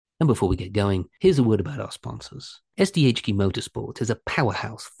And before we get going, here's a word about our sponsors. SDHQ Motorsports is a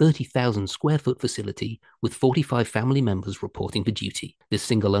powerhouse 30,000 square foot facility with 45 family members reporting for duty. This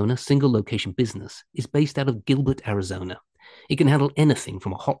single owner, single location business is based out of Gilbert, Arizona. It can handle anything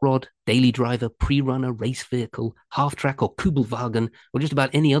from a hot rod, daily driver, pre-runner, race vehicle, half-track or Kugelwagen, or just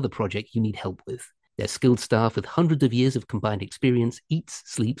about any other project you need help with. Their skilled staff with hundreds of years of combined experience eats,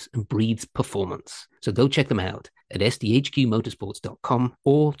 sleeps, and breathes performance. So go check them out at sdhqmotorsports.com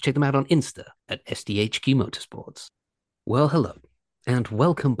or check them out on Insta at sdhqmotorsports. Well, hello, and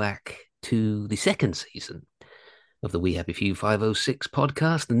welcome back to the second season of the We Happy Few 506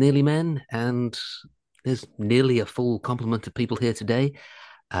 podcast, The Nearly Men, and there's nearly a full complement of people here today.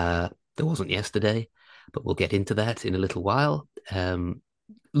 There wasn't yesterday, but we'll get into that in a little while.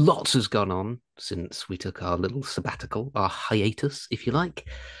 Lots has gone on since we took our little sabbatical, our hiatus, if you like,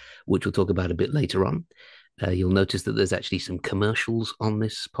 which we'll talk about a bit later on. You'll notice that there's actually some commercials on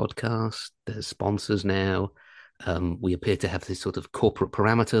this podcast. There's sponsors now. We appear to have this sort of corporate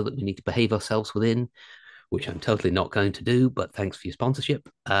parameter that we need to behave ourselves within, which I'm totally not going to do, but thanks for your sponsorship.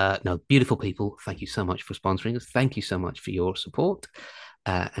 No, beautiful people, thank you so much for sponsoring us. Thank you so much for your support.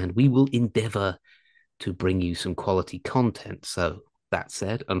 And we will endeavor to bring you some quality content. So that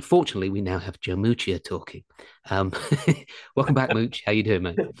said, unfortunately, we now have Joe Muccia talking. Welcome back, Mooch. How you doing,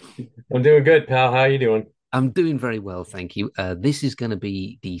 mate? I'm doing good, pal. How you doing? I'm doing very well, thank you. This is going to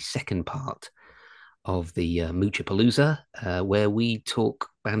be the second part of the Mucha where we talk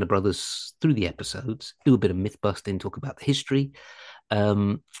Band of Brothers through the episodes, do a bit of myth busting, talk about the history.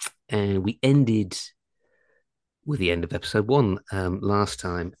 Um, and we ended with the end of episode one last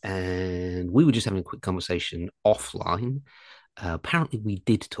time, and we were just having a quick conversation offline. Apparently, we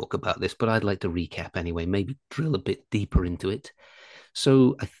did talk about this, but I'd like to recap anyway, maybe drill a bit deeper into it.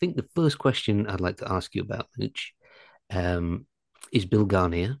 So, I think the first question I'd like to ask you about, Mooch, um, is Bill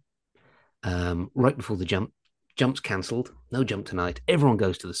Garnier. Right before the jump's cancelled, no jump tonight. Everyone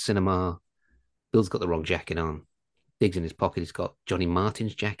goes to the cinema. Bill's got the wrong jacket on. Digs in his pocket. He's got Johnny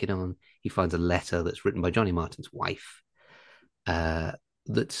Martin's jacket on. He finds a letter that's written by Johnny Martin's wife uh,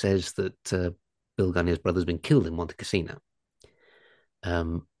 that says that Bill Garnier's brother's been killed in Monte Cassino.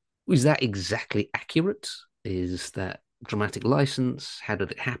 Is that exactly accurate? Is that dramatic license? How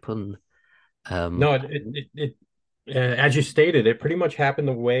did it happen? Um, No, as you stated, it pretty much happened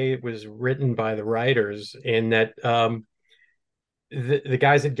the way it was written by the writers, in that the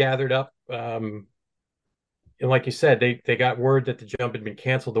guys had gathered up, and like you said, they got word that the jump had been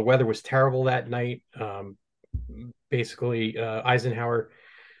canceled. The weather was terrible that night. Basically, Eisenhower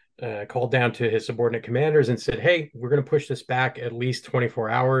called down to his subordinate commanders and said, "Hey, we're going to push this back at least 24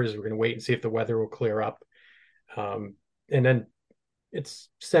 hours. We're going to wait and see if the weather will clear up." And then it's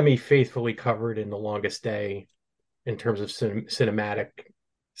semi-faithfully covered in The Longest Day in terms of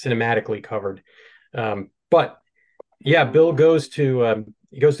cinematically covered. But yeah, Bill goes to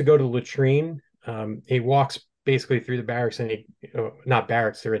go to the latrine. He walks basically through the barracks, and not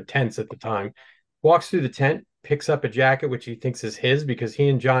barracks, they're in tents at the time. Walks through the tent, picks up a jacket which he thinks is his, because he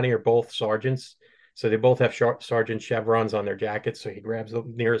and Johnny are both sergeants, so they both have sergeant chevrons on their jackets. So he grabs the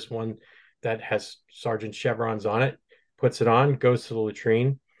nearest one that has sergeant chevrons on it, puts it on, goes to the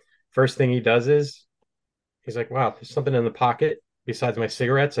latrine. First thing he does is he's like, "Wow, there's something in the pocket besides my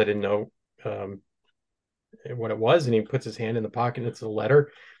cigarettes. I didn't know what it was." And he puts his hand in the pocket, and it's a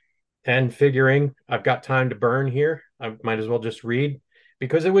letter. And figuring I've got time to burn here, I might as well just read,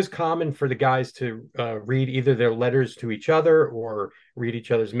 because it was common for the guys to read either their letters to each other or read each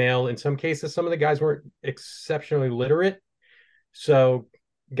other's mail. In some cases, some of the guys weren't exceptionally literate, so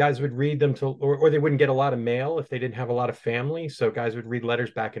guys would read them to, or they wouldn't get a lot of mail if they didn't have a lot of family. So guys would read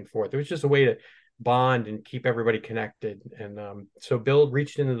letters back and forth. It was just a way to bond and keep everybody connected. And so Bill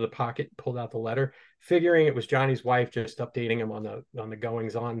reached into the pocket, pulled out the letter, figuring it was Johnny's wife just updating him on the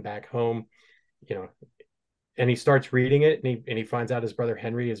goings on back home, you know. And he starts reading it, and he finds out his brother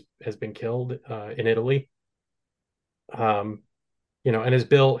Henry has been killed in Italy. Um, and as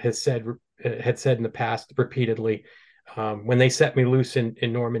Bill had said in the past repeatedly, when they set me loose in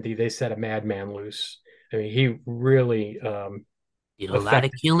Normandy, they set a madman loose. I mean, he really did a lot of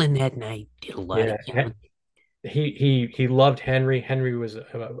affected. killing that night. Did a lot of Yeah, killing. he loved Henry. Henry was,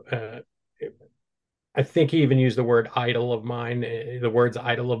 I think he even used the word idol of mine, the words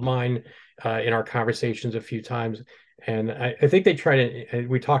idol of mine, in our conversations a few times. And I think they try to,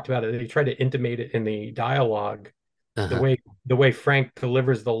 we talked about it. They try to intimate it in the dialogue, the Uh-huh. way the way Frank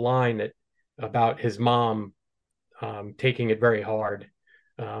delivers the line that about his mom taking it very hard.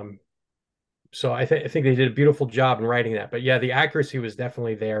 Um, so I think they did a beautiful job in writing that. But yeah, the accuracy was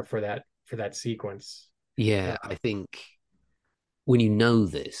definitely there for that sequence. Yeah, Uh, I think. when you know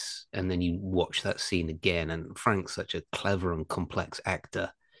this and then you watch that scene again, and Frank's such a clever and complex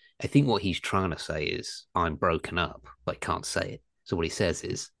actor, I think what he's trying to say is, I'm broken up, but I can't say it. So what he says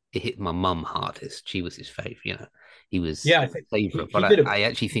is, it hit my mum hardest. She was his favorite, he was Yeah, I his think favorite. he But did a I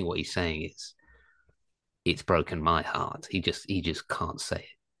actually think what he's saying is, it's broken my heart. He just can't say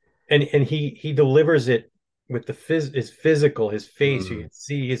and he delivers it with his physical, his it. face. You can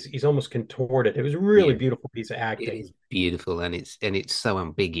see he's almost contorted. It was a really Yeah, beautiful piece of it acting. is beautiful, and it's so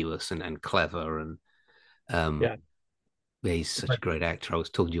ambiguous and clever, and um Yeah, yeah, he's such but a great actor. I was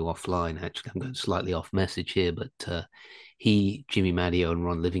talking to you offline. Actually, I'm going slightly off message here, but he, Jimmy Madio, and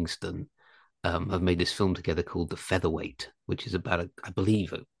Ron Livingston have made this film together called The Featherweight, which is about I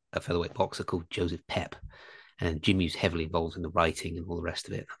believe, a featherweight boxer called Joseph Pep, and Jimmy's heavily involved in the writing and all the rest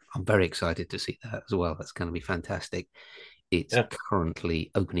of it. I'm very excited to see that as well. That's going to be fantastic. It's yeah, currently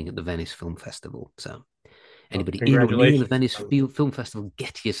opening at the Venice Film Festival, so well, anybody in or near the congratulations. Venice Film Festival,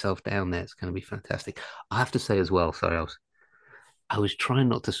 get yourself down there. It's going to be fantastic. I have to say as well, sorry, I was trying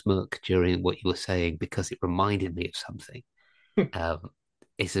not to smirk during what you were saying because it reminded me of something. Um,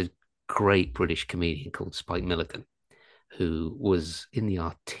 it's a great British comedian called Spike Milligan, who was in the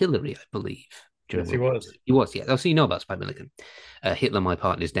artillery, I believe, during Yes, he World War II. was. He was, yeah. Oh, so you know about Spike Milligan, Hitler, My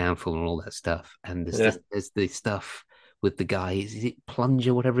Partner's Downfall, and all that stuff. And Yeah. there's the stuff with the guy. Is it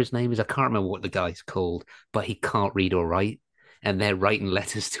Plunger, whatever his name is? I can't remember what the guy's called, but he can't read or write. And they're writing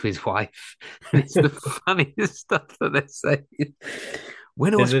letters to his wife, and it's the funniest stuff that they're saying.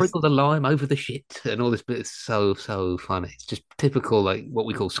 When do I Is this sprinkle the lime over the shit and all this? But it's so funny. It's just typical, like what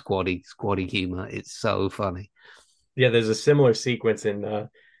we call squaddy humor. It's so funny. yeah, there's a similar sequence in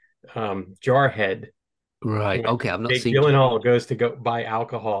Jarhead Right. when Okay. I've not Jake seen Jar. Gyllenhaal goes to go buy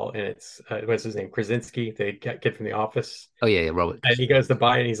alcohol, and it's what's his name, Krasinski, the kid from The Office, Oh yeah, yeah. Robert. and he goes to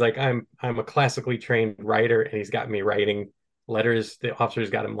buy it, and he's like, I'm a classically trained writer, and he's got me writing letters. The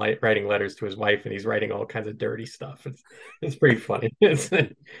officer's got him writing letters to his wife, and he's writing all kinds of dirty stuff. It's pretty funny. It's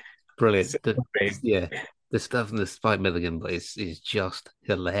Brilliant. great. Yeah, the stuff in the Spike Milligan place is just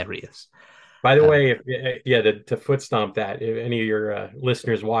hilarious. By the Um, way, yeah, to foot stomp that, if any of your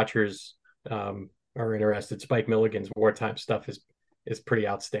listeners, watchers are interested, Spike Milligan's wartime stuff is pretty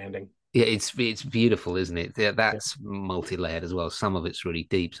outstanding. yeah, it's beautiful, isn't it? Yeah, Yeah, that's multi-layered as well. Some of it's really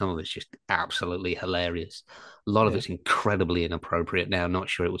deep, some of it's just absolutely hilarious. A lot of yeah, it's incredibly inappropriate now. Not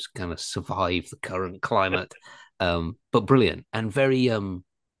sure it was going to survive the current climate, but brilliant and very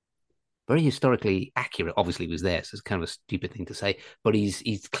historically accurate. Obviously, he was there, so it's kind of a stupid thing to say, but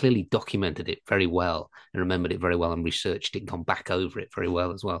he's clearly documented it very well and remembered it very well and researched it and gone back over it very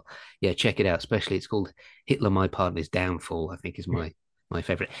well as well. Yeah, check it out. Especially, it's called Hitler, My Partner's Downfall. I think is my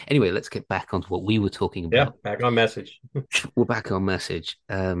favorite. Anyway, let's get back onto what we were talking yeah. about. Back on message. We're back on message.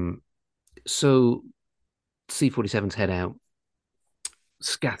 So C-47s head out,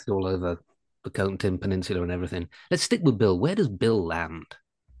 scattered all over the Cotentin Peninsula and everything. Let's stick with Bill. Where does Bill land?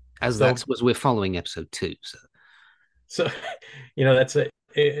 As So, that's was we're following episode 2. So so that's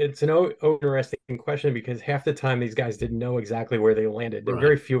it's an interesting question because half the time these guys didn't know exactly where they landed. There right.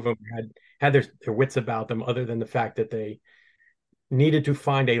 very few of them had their wits about them, other than the fact that they needed to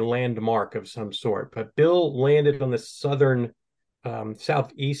find a landmark of some sort. But Bill landed on the southern,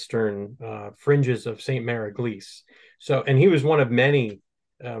 southeastern fringes of St. Mary Glees. So, and he was one of many.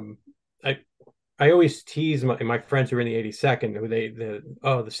 Um, I I always tease my friends who are in the 82nd, who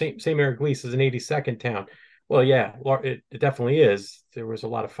the St. Mary Glees is an 82nd town. Well, yeah, it definitely is. There was a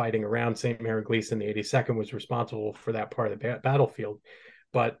lot of fighting around St. Mary Glees, and the 82nd was responsible for that part of the battlefield.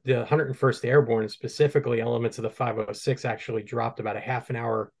 But the 101st Airborne, specifically elements of the 506, actually dropped about a half an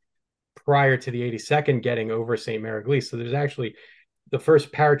hour prior to the 82nd getting over St. Mary Glees. So there's actually the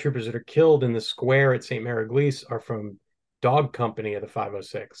first paratroopers that are killed in the square at St. Mary Glees are from Dog Company of the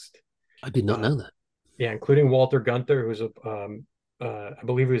 506th. I did not Uh, know that. yeah, including Walter Gunther, who's I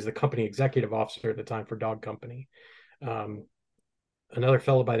believe he was the company executive officer at the time for Dog Company. Um, Another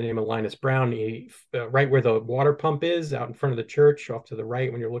fellow by the name of Linus Brown, right where the water pump is, out in front of the church, off to the right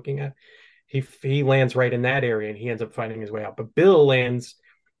when you're looking at, he lands right in that area, and he ends up fighting his way out. But Bill lands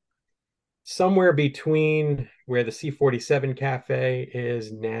somewhere between where the C-47 Cafe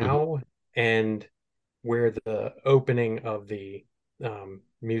is Mhm. now and where the opening of the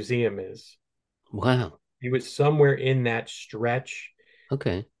museum is. Wow. He was somewhere in that stretch.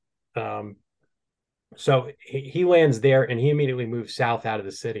 Okay. Um, so he lands there, and he immediately moves south out of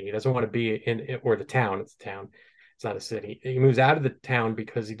the city. He doesn't want to be in, or the town. It's a town. It's not a city. He moves out of the town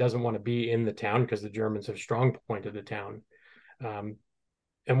because he doesn't want to be in the town because the Germans have strong pointed the town. Um,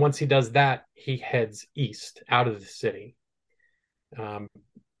 and once he does that, he heads east out of the city. Um,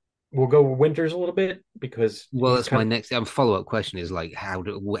 we'll go Winters a little bit because Well, he's that's kind my of next follow-up question is like how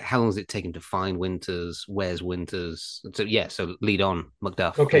long does it take him to find Winters? Where's Winters? So yeah, so lead on,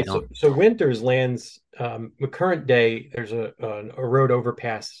 Macduff, okay. lead So on. Winters lands the current day. There's a road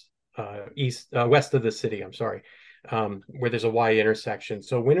overpass west of the city. I'm sorry, where there's a Y intersection.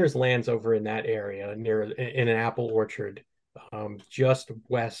 So Winters lands over in that area near in an apple orchard, just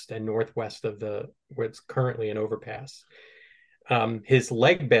west and northwest of the where it's currently an overpass. His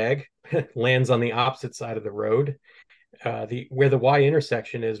leg bag lands on the opposite side of the road. The where the Y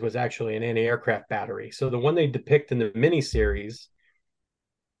intersection is was actually an anti-aircraft battery. So the one they depict in the miniseries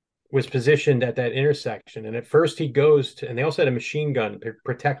was positioned at that intersection. And at first he goes to, and they also had a machine gun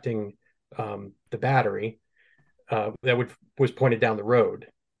protecting the battery was pointed down the road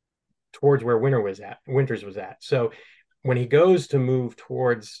towards where Winters was at. So when he goes to move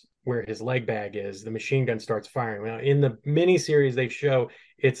towards where his leg bag is, the machine gun starts firing. Now, in the miniseries, they show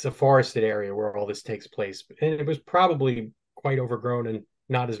it's a forested area where all this takes place, and it was probably quite overgrown and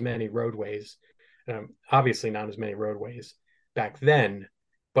not as many roadways. Obviously, not as many roadways back then.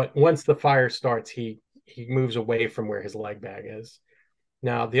 But once the fire starts, he moves away from where his leg bag is.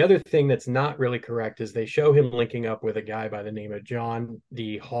 Now, the other thing that's not really correct is they show him linking up with a guy by the name of John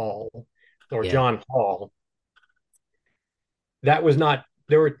D. Hall or Yeah, John Hall. That was not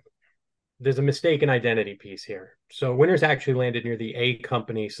there's a mistaken identity piece here. So Winters actually landed near the A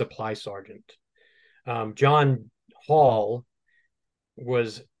Company supply sergeant. John Hall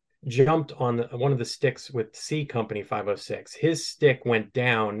was jumped on one of the sticks with C Company 506. His stick went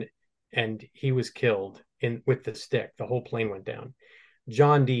down and he was killed in with the stick. The whole plane went down.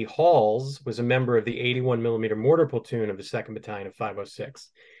 John D. Halls was a member of the 81 millimeter mortar platoon of the 2nd Battalion of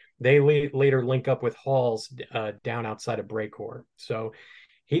 506. They later link up with Halls down outside of Breakor. So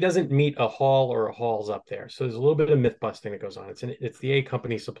he doesn't meet a Hall or a Halls up there. So there's a little bit of myth busting that goes on. It's the A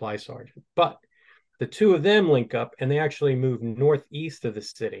Company supply sergeant. But the two of them link up and they actually move northeast of the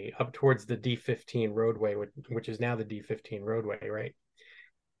city up towards the D15 roadway, which is now the D15 roadway, right?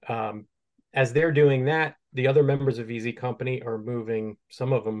 As they're doing that, the other members of Easy Company are moving,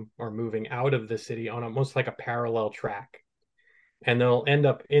 some of them are moving out of the city on almost like a parallel track. And they'll end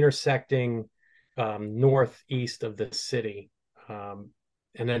up intersecting northeast of the city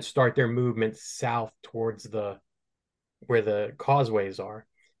and then start their movement south towards where the causeways are.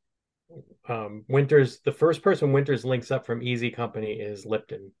 The first person Winters links up from Easy Company is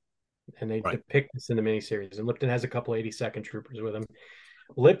Lipton, and they right. depict this in the miniseries. And Lipton has a couple 82nd troopers with him.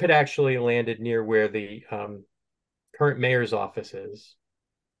 Lip had actually landed near where the current mayor's office is,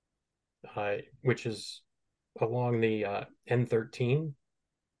 which is along the N13,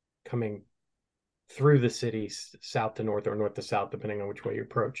 coming through the city south to north or north to south, depending on which way you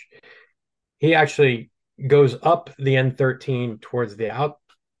approach. He actually goes up the N13 towards the out,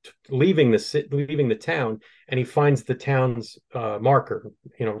 leaving the town, and he finds the town's marker,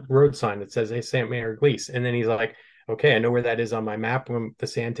 road sign that says "Hey, St. Mary Glees," and then he's like, "Okay, I know where that is on my map." When the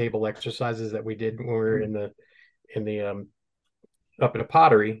sand table exercises that we did when we were in the up at a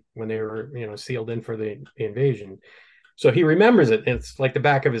pottery when they were sealed in for the invasion. So he remembers it. It's like the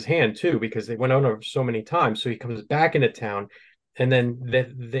back of his hand too, because they went over so many times. So he comes back into town, and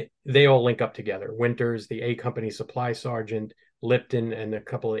then they all link up together. Winters, the A Company supply sergeant, Lipton, and a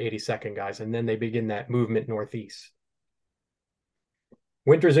couple of 82nd guys, and then they begin that movement northeast.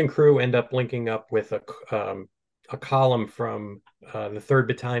 Winters and crew end up linking up with a column from the 3rd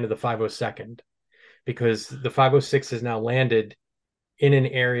Battalion of the 502nd, because the 506 has now landed in an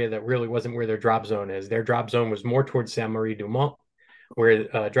area that really wasn't where their drop zone is. Their drop zone was more towards Saint Marie du Mont,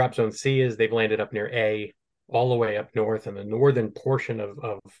 where drop zone C is. They've landed up near A, all the way up north in the northern portion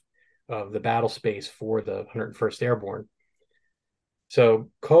of the battle space for the 101st Airborne. So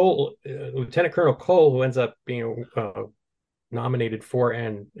Cole, Lieutenant Colonel Cole, who ends up being nominated for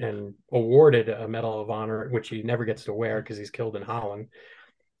and awarded a Medal of Honor, which he never gets to wear because he's killed in Holland.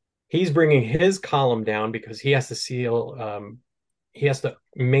 He's bringing his column down because he has to he has to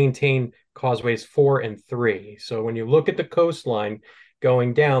maintain causeways 4 and 3. So when you look at the coastline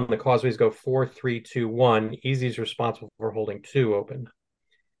going down, the causeways go 4, 3, 2, 1. Easy is responsible for holding 2 open.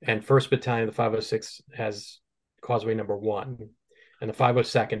 And 1st Battalion of the 506 has causeway number 1. And the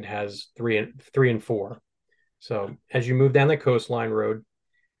 502nd has 3 and 4. So as you move down the coastline road,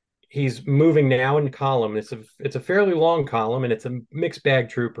 he's moving now in column. It's a fairly long column, and it's a mixed bag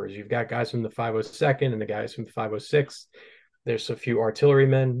troopers. You've got guys from the 502nd and the guys from the 506th. There's a few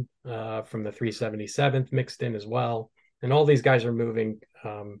artillerymen from the 377th mixed in as well, and all these guys are moving.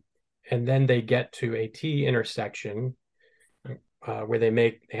 And then they get to a T intersection where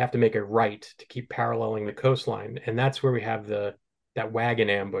they have to make a right to keep paralleling the coastline, and that's where we have the that wagon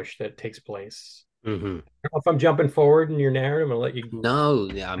ambush that takes place. Hmm. I don't know if I'm jumping forward in your narrative, I'll let you. No,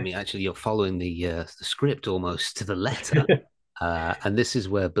 yeah, I mean, actually, you're following the script almost to the letter. And this is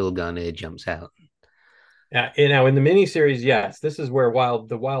where Bill Garnier jumps out. Now in the miniseries, yes, this is where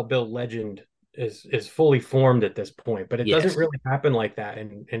the Wild Bill legend is fully formed at this point, but it doesn't Yes, really happen like that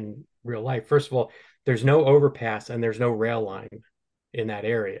in real life. First of all, there's no overpass and there's no rail line in that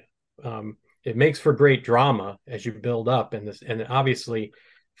area. It makes for great drama as you build up, and obviously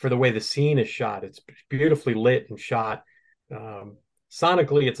for the way the scene is shot, it's beautifully lit and shot. Um,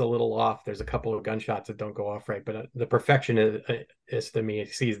 Sonically, it's a little off. There's a couple of gunshots that don't go off right, but the perfectionist to me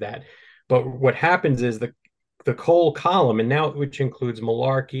sees that. But what happens is the Cole column, and now which includes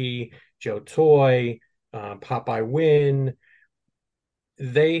Malarkey, Joe Toy, Popeye Wynn,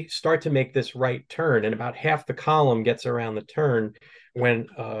 they start to make this right turn, and about half the column gets around the turn when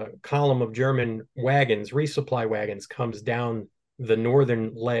a column of German wagons, resupply wagons, comes down the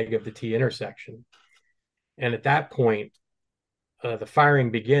northern leg of the T intersection. And at that point, the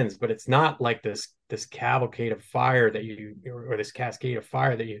firing begins, but it's not like this cavalcade of fire that you or this cascade of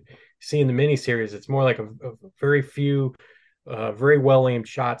fire that you see in the miniseries. It's more like a very few, very well aimed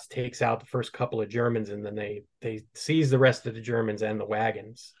shots takes out the first couple of Germans, and then they seize the rest of the Germans and the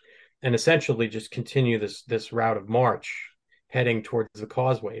wagons, and essentially just continue this route of march heading towards the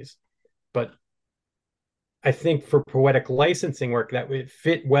causeways. But I think for poetic licensing work, that would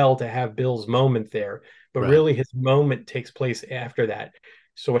fit well to have Bill's moment there. But right, really, his moment takes place after that.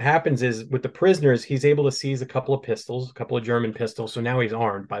 So what happens is with the prisoners, he's able to seize a couple of pistols, a couple of German pistols. So now he's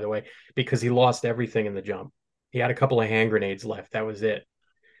armed, by the way, because he lost everything in the jump. He had a couple of hand grenades left. That was it.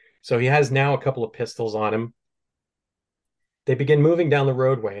 So he has now a couple of pistols on him. They begin moving down the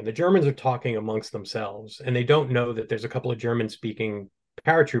roadway, and the Germans are talking amongst themselves, and they don't know that there's a couple of German speaking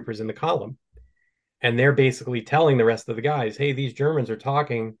paratroopers in the column. And they're basically telling the rest of the guys, hey, these Germans are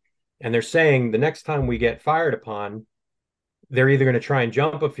talking, and they're saying the next time we get fired upon, they're either going to try and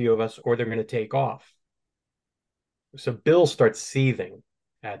jump a few of us or they're going to take off. So Bill starts seething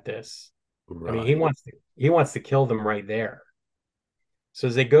at this. I mean, right. he wants to kill them right there. So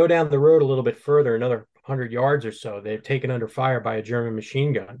as they go down the road a little bit further, another 100 yards or so, they're taken under fire by a German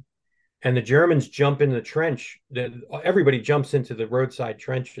machine gun. And the Germans jump in the trench. Everybody jumps into the roadside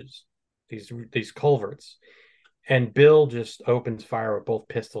trenches, these culverts. And Bill just opens fire with both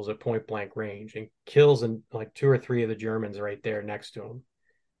pistols at point blank range and kills like two or three of the Germans right there next to him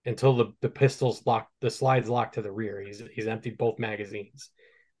until the pistols lock, the slides lock to the rear. He's emptied both magazines,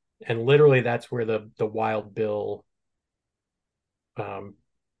 and literally that's where the Wild Bill um,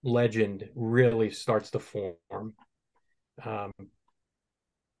 legend really starts to form. Um,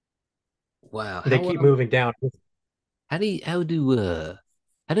 Wow. they keep moving down. How do you,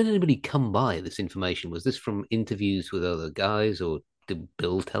 how did anybody come by this information? Was this from interviews with other guys, or did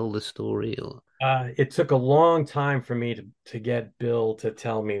Bill tell the story? Or It took a long time for me to get Bill to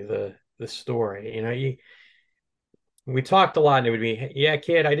tell me the story. We talked a lot, and it would be, yeah,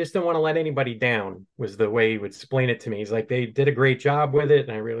 kid, I just don't want to let anybody down, was the way he would explain it to me. He's like, they did a great job with it,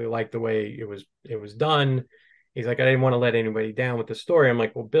 and I really liked the way it was done. He's like, I didn't want to let anybody down with the story. I'm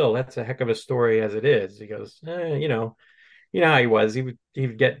like, well, Bill, that's a heck of a story as it is. He goes, you know how he was.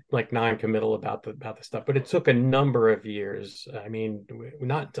 He'd get like non-committal about the stuff, but it took a number of years. I mean,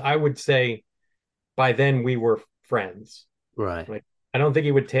 not I would say by then we were friends. right, Like, I don't think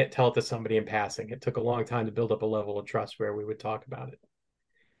he would tell it to somebody in passing. It took a long time to build up a level of trust where we would talk about it.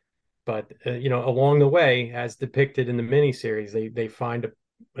 But along the way, as depicted in the miniseries, they find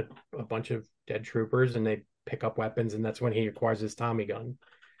a bunch of dead troopers and they pick up weapons, and that's when he acquires his Tommy gun,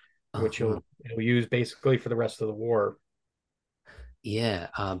 which uh-huh. he'll use basically for the rest of the war. Yeah.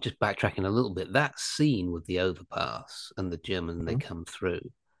 Just backtracking a little bit. That scene with the overpass and the German they Mhm. come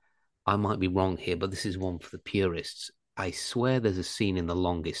through. I might be wrong here, but this is one for the purists. I swear there's a scene in The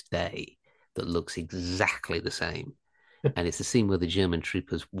Longest Day that looks exactly the same. And it's the scene where the German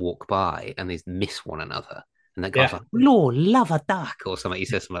troopers walk by and they miss one another. And that guy's Yeah, like, Lord, love a duck, or something. He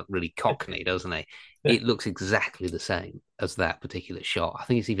says something really cockney, doesn't he? It looks exactly the same as that particular shot. I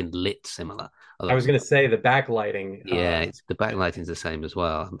think it's even lit similar. I was Although, going to say the backlighting. yeah, it's the backlighting's the same as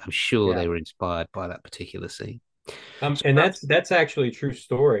well. I'm sure Yeah, they were inspired by that particular scene. So and perhaps, that's actually a true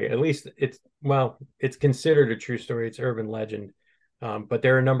story. At least it's considered a true story. It's urban legend, but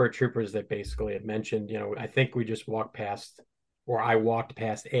there are a number of troopers that basically have mentioned. I think we just walked past, or I walked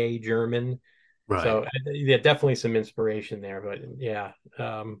past a German. right. So yeah, definitely some inspiration there. But yeah,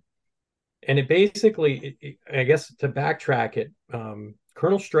 and it basically, I guess to backtrack it,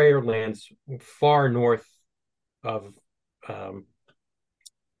 Colonel Strayer lands far north of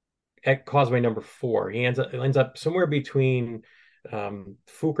at Causeway number 4. He ends up somewhere between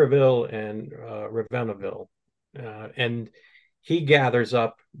Fouquerville and Ravenaville. And he gathers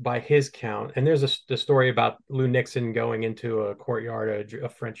up by his count. And there's the story about Lou Nixon going into a courtyard, a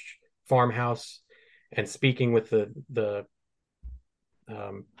French farmhouse, and speaking with the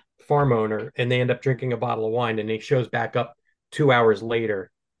um, farm owner, and they end up drinking a bottle of wine, and he shows back up 2 hours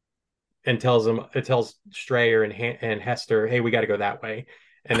later and tells Strayer and Hester, "Hey, we got to go that way."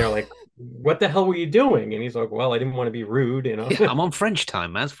 And they're like, "What the hell were you doing?" And he's like, "Well, I didn't want to be rude, you know." Yeah, I'm on French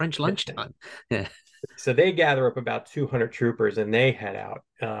time, man. It's French lunchtime. Yeah. So they gather up about 200 troopers and they head out.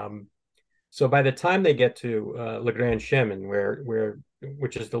 So by the time they get to Le Grand Chemin,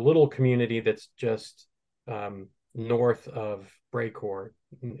 which is the little community that's just north of Brecourt,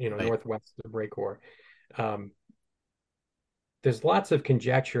 Right. northwest of Brecourt, um, there's lots of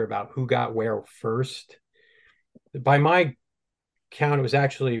conjecture about who got where first. By my count, it was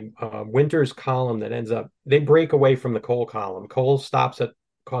actually Winter's column that ends up, they break away from the Cole column. Cole stops at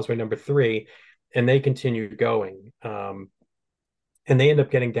causeway number 3 and they continue going. And they end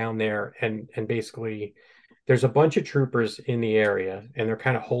up getting down there and basically there's a bunch of troopers in the area and they're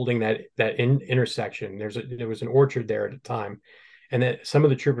kind of holding that intersection. There was an orchard there at the time, and that some of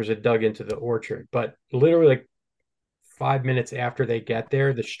the troopers had dug into the orchard, but literally like 5 minutes after they get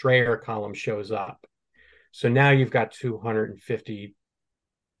there, the Strayer column shows up. So now you've got 250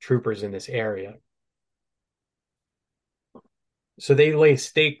 troopers in this area. So they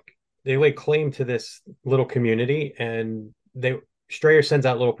lay claim to this little community, and they Strayer sends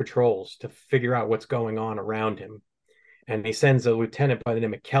out little patrols to figure out what's going on around him. And he sends a lieutenant by the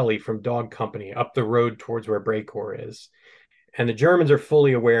name of Kelly from Dog Company up the road towards where Brecourt is. And the Germans are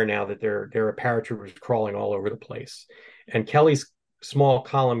fully aware now that there are paratroopers crawling all over the place. And Kelly's small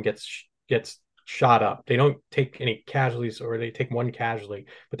column gets shot up. They don't take any casualties, or they take one casualty,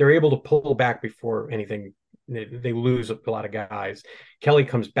 but they're able to pull back before anything. They lose a lot of guys. Kelly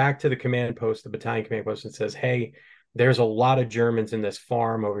comes back to the command post, the battalion command post, and says, "Hey, there's a lot of Germans in this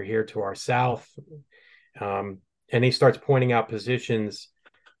farm over here to our south." Um, and he starts pointing out positions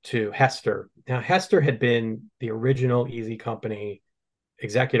to Hester. Now, Hester had been the original Easy Company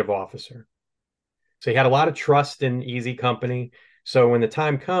executive officer. So he had a lot of trust in Easy Company. So when the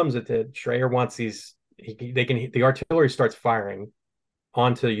time comes that the Schrayer wants the artillery starts firing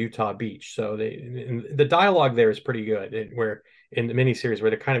onto Utah Beach. So the dialogue there is pretty good. Where in the miniseries where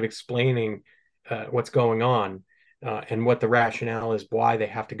they're kind of explaining what's going on and what the rationale is, why they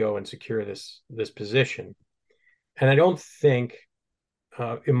have to go and secure this position. And I don't think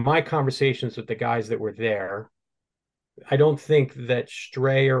in my conversations with the guys that were there, I don't think that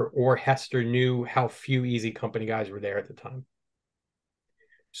Strayer or Hester knew how few Easy Company guys were there at the time.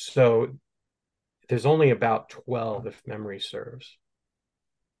 So there's only about 12, if memory serves.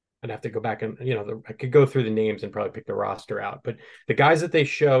 I'd have to go back and, I could go through the names and probably pick the roster out. But the guys that they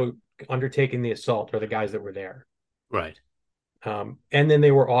show undertaking the assault are the guys that were there. Right. And then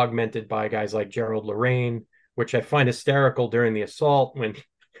they were augmented by guys like Gerald Lorraine, which I find hysterical during the assault when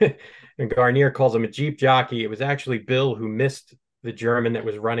and Garnier calls him a Jeep jockey. It was actually Bill who missed the German that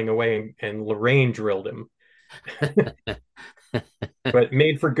was running away, and Lorraine drilled him. But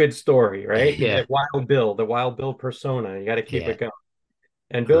made for good story, right? Yeah. Wild Bill, the Wild Bill persona. You got to keep Yeah. it going.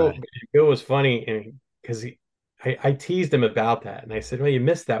 And Bill, Right. Bill was funny because I teased him about that, and I said, "Well, you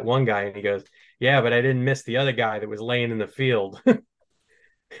missed that one guy," and he goes, "Yeah, but I didn't miss the other guy that was laying in the field."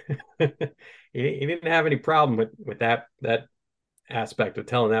 He didn't have any problem with that aspect of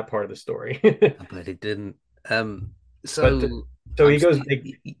telling that part of the story. But it didn't. Um, But so so I'm he goes,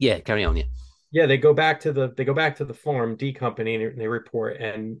 st yeah, carry on. Yeah. yeah, they go back to the farm D Company, and they report,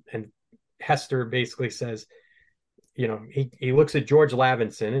 and Hester basically says, he looks at George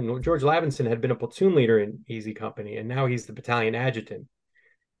Lavinson, and George Lavinson had been a platoon leader in Easy Company, and now he's the battalion adjutant.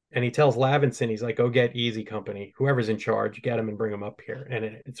 And he tells Lavinson, he's like, "Go get Easy Company, whoever's in charge, get him and bring him up here." And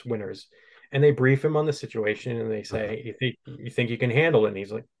it's Winters. And they brief him on the situation, and they Uh-huh. say, "You think you can handle it?" And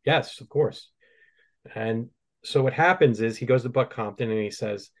he's like, "Yes, of course." And so what happens is he goes to Buck Compton and he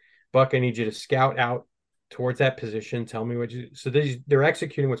says, "Buck, I need you to scout out towards that position. Tell me what you." So they're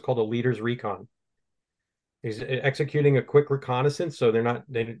executing what's called a leader's recon. He's executing a quick reconnaissance, so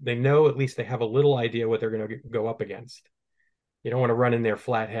they know, at least they have a little idea what they're going to go up against. You don't want to run in there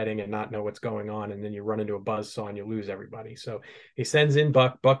flat heading and not know what's going on, and then you run into a buzz saw and you lose everybody. So he sends in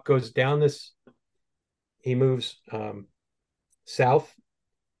Buck. Buck goes down this. He moves south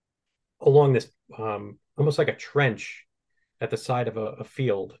along this almost like a trench at the side of a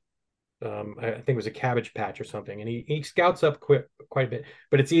field. I think it was a cabbage patch or something, and he scouts up quite a bit.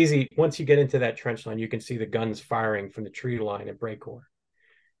 But it's easy once you get into that trench line, you can see the guns firing from the tree line at Breakcore.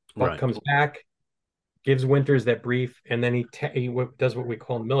 Buck Right. comes back. gives Winters that brief, and then he does what we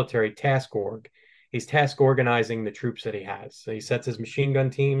call military task org. He's task organizing the troops that he has. So he sets his machine gun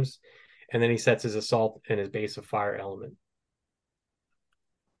teams, and then he sets his assault and his base of fire element.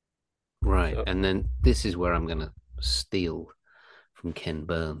 Right. So And then this is where I'm going to steal from Ken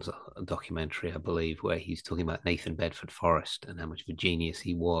Burns, a documentary, I believe, where he's talking about Nathan Bedford Forrest and how much of a genius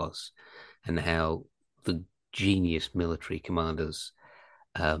he was, and how the genius military commanders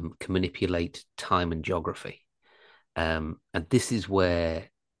can manipulate time and geography. And this is where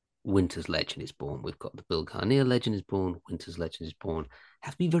Winter's legend is born. We've got the Bill Carneal legend is born, Winter's legend is born.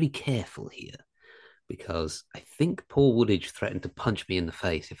 Have to be very careful here because I think Paul Woodage threatened to punch me in the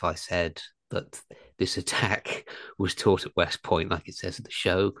face if I said that this attack was taught at West Point, like it says in the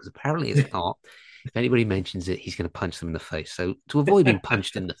show, because apparently it's not. If anybody mentions it, he's going to punch them in the face. So to avoid being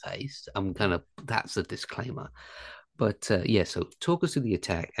punched in the face, that's a disclaimer. But yeah, so talk us through the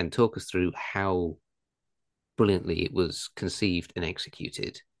attack and talk us through how brilliantly it was conceived and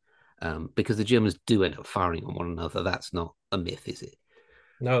executed. Because the Germans do end up firing on one another. That's not a myth, is it?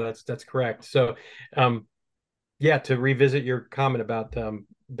 no, that's correct. So yeah, to revisit your comment about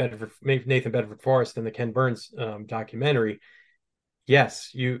Nathan Bedford Forrest and the Ken Burns documentary,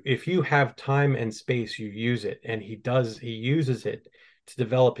 yes, if you have time and space, you use it, and he uses it to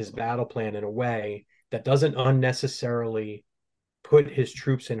develop his battle plan in a way that doesn't unnecessarily put his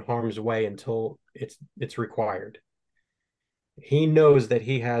troops in harm's way until it's required. He knows that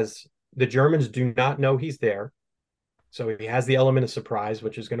the Germans do not know he's there. So he has the element of surprise,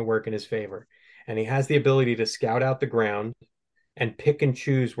 which is going to work in his favor. And he has the ability to scout out the ground and pick and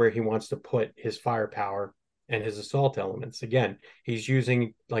choose where he wants to put his firepower and his assault elements. Again, he's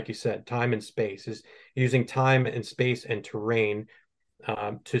using, like you said, time and space, is using time and space and terrain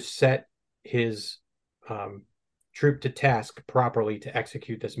to set his troop to task properly to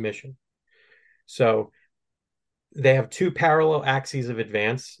execute this mission. So they have two parallel axes of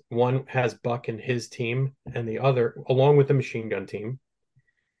advance. One has Buck and his team, and the other, along with the machine gun team,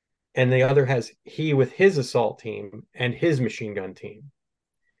 and the other has he with his assault team and his machine gun team.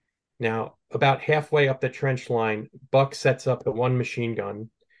 Now, about halfway up the trench line, Buck sets up the one machine gun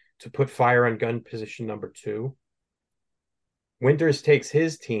to put fire on gun position number 2. Winters takes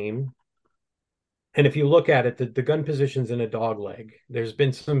his team, and if you look at it, the gun position's in a dog leg. There's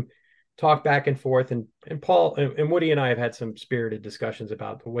been some talk back and forth, and Paul and Woody and I have had some spirited discussions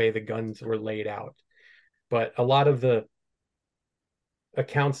about the way the guns were laid out. But a lot of the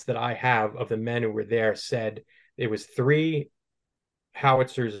accounts that I have of the men who were there said it was 3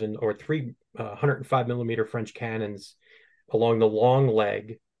 howitzers or 3 105 millimeter French cannons along the long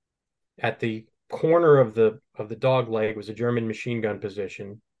leg. At the corner of the dog leg was a German machine gun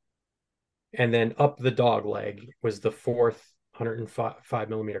position, and then up the dog leg was the 4th 105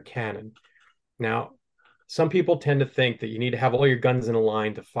 millimeter cannon. Now, some people tend to think that you need to have all your guns in a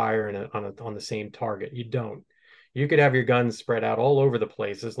line to fire on the same target. You don't. You could have your guns spread out all over the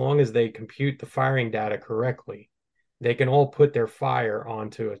place as long as they compute the firing data correctly. They can all put their fire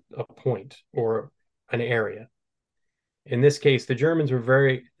onto a point or an area. In this case, the Germans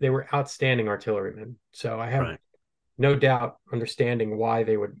they were outstanding artillerymen. So I have Right. no doubt understanding why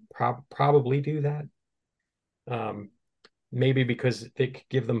they would probably do that. Um, Maybe because they could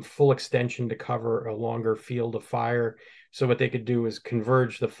give them full extension to cover a longer field of fire. So what they could do is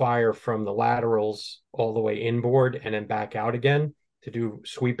converge the fire from the laterals all the way inboard and then back out again to do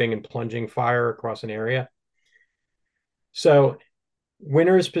sweeping and plunging fire across an area. So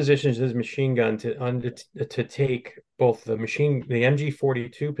Winter's positions his machine gun to take both the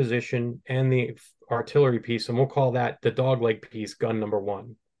MG42 position and the artillery piece, and we'll call that the dogleg piece, gun number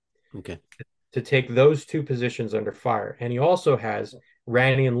 1. Okay. To take those 2 positions under fire. And he also has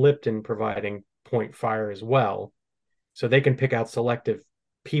Ranny and Lipton providing point fire as well, so they can pick out selective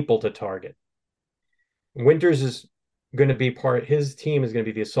people to target. Winters is going to be his team is going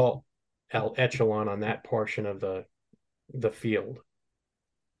to be the assault echelon on that portion of the field.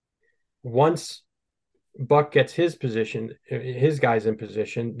 Once Buck gets his guys in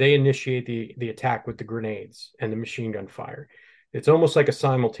position, they initiate the attack with the grenades and the machine gun fire. It's almost like a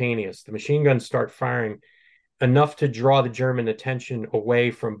simultaneous. The machine guns start firing enough to draw the German attention away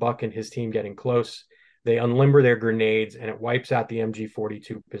from Buck and his team getting close. They unlimber their grenades, and it wipes out the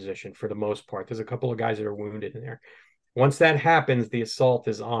MG42 position for the most part. There's a couple of guys that are wounded in there. Once that happens, the assault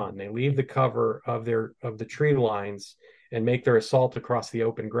is on. They leave the cover of the tree lines and make their assault across the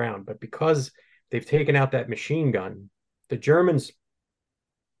open ground. But because they've taken out that machine gun, the Germans'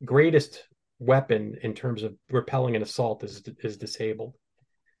 greatest weapon in terms of repelling an assault is disabled,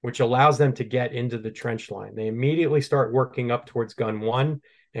 which allows them to get into the trench line. They immediately start working up towards gun 1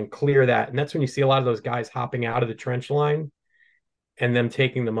 and clear that. And that's when you see a lot of those guys hopping out of the trench line and them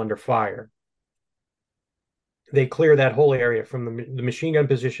taking them under fire. They clear that whole area from the machine gun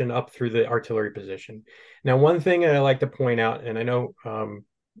position up through the artillery position. Now, one thing I like to point out, and I know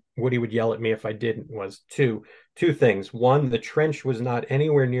Woody would yell at me if I didn't, was two things. One, the trench was not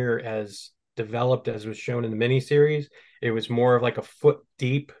anywhere near as developed as was shown in the miniseries. It was more of like a foot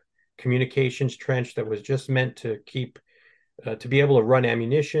deep communications trench that was just meant to keep to be able to run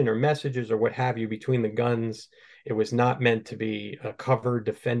ammunition or messages or what have you between the guns. It was not meant to be a covered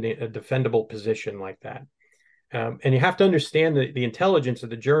defending a defendable position like that. And you have to understand the intelligence of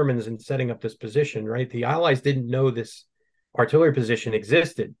the Germans in setting up this position, right? The Allies didn't know this artillery position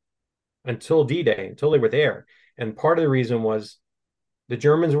existed until D-Day, until they were there. And part of the reason was the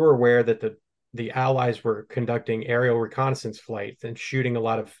Germans were aware that the Allies were conducting aerial reconnaissance flights and shooting a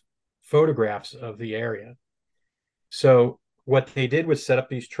lot of photographs of the area. So what they did was set up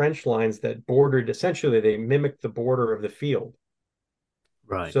these trench lines that bordered, essentially, they mimicked the border of the field.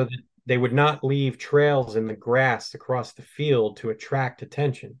 Right. So that they would not leave trails in the grass across the field to attract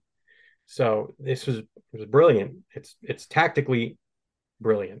attention. So this was brilliant. It's tactically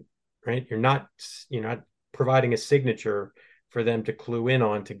brilliant, right? You're not providing a signature for them to clue in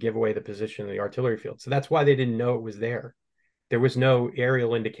on to give away the position of the artillery field. So that's why they didn't know it was there. There was no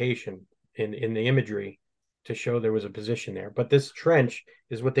aerial indication in the imagery to show there was a position there. But this trench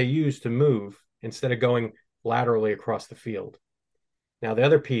is what they used to move instead of going laterally across the field. Now, the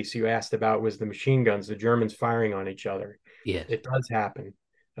other piece you asked about was the machine guns, the Germans firing on each other. Yes. It does happen.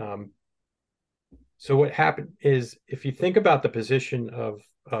 So what happened is, if you think about the position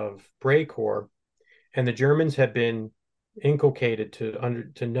of Brecourt, and the Germans had been inculcated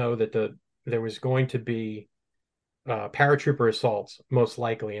to know that there was going to be paratrooper assaults most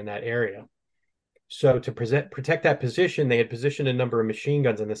likely in that area. So to protect that position, they had positioned a number of machine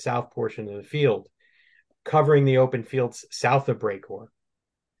guns in the south portion of the field, covering the open fields south of Brecourt.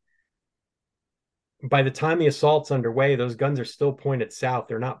 By the time the assault's underway, those guns are still pointed south.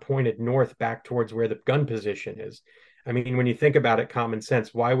 They're not pointed north back towards where the gun position is. I mean, when you think about it, common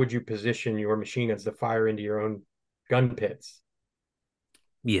sense, why would you position your machine guns to fire into your own gun pits?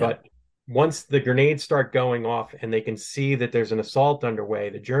 Yeah. But once the grenades start going off and they can see that there's an assault underway,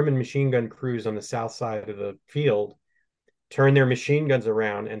 the German machine gun crews on the south side of the field turn their machine guns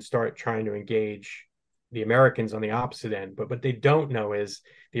around and start trying to engage the Americans on the opposite end. But what they don't know is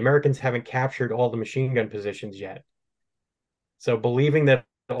the Americans haven't captured all the machine gun positions yet. So believing that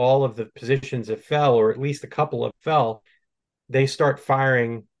all of the positions have fell, or at least a couple of fell, they start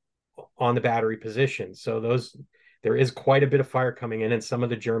firing on the battery positions. So there is quite a bit of fire coming in, and some of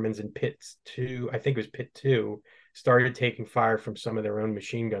the Germans in pits two, I think it was pit two, started taking fire from some of their own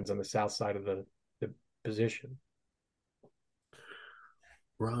machine guns on the south side of the position.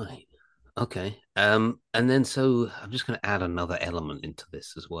 Right. Okay. And then so I'm just going to add another element into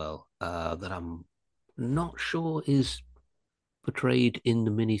this as well, that I'm not sure is portrayed in the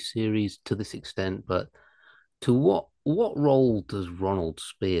miniseries to this extent, but to what role does Ronald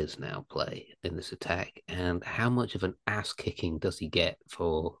Spears now play in this attack, and how much of an ass kicking does he get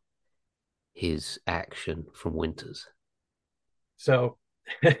for his action from Winters? So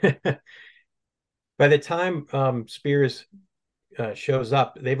by the time Spears shows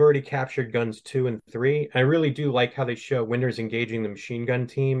up, they've already captured guns two and three. I really do like how they show Winters engaging the machine gun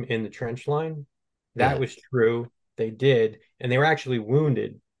team in the trench line. That Yeah. was true. They did, and they were actually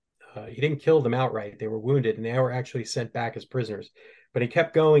wounded. He didn't kill them outright. They were wounded, and they were actually sent back as prisoners. But he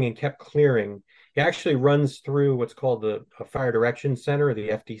kept going and kept clearing. He actually runs through what's called the Fire Direction Center,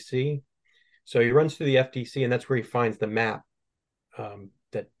 the FDC. So he runs through the FDC, and that's where he finds the map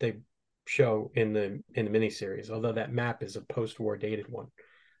that they show in the miniseries. Although that map is a post-war dated one,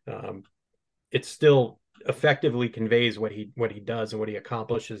 it still effectively conveys what he does and what he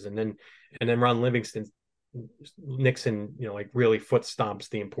accomplishes. And then Ron Livingston Nixon, like really foot stomps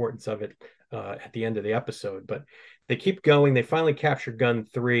the importance of it at the end of the episode. But they keep going. They finally capture gun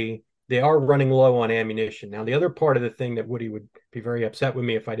three. They are running low on ammunition. Now, the other part of the thing that Woody would be very upset with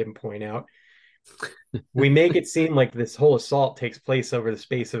me if I didn't point out, we make it seem like this whole assault takes place over the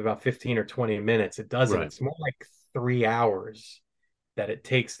space of about 15 or 20 minutes. It doesn't. Right. It's more like 3 hours that it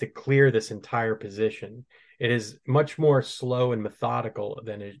takes to clear this entire position. It is much more slow and methodical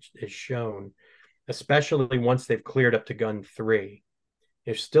than it is shown, especially once they've cleared up to gun three.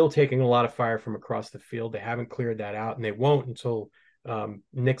 They're still taking a lot of fire from across the field. They haven't cleared that out, and they won't until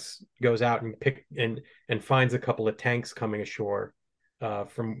Nix goes out and finds a couple of tanks coming ashore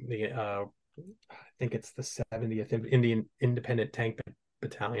from the I think it's the 70th Indian Independent Tank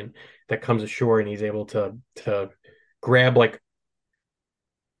Battalion that comes ashore, and he's able to grab like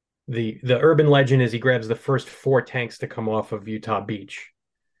The urban legend is he grabs the first four tanks to come off of Utah Beach.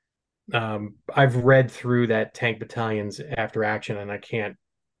 I've read through that tank battalion's after action, and I can't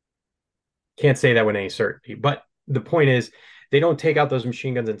say that with any certainty. But the point is, they don't take out those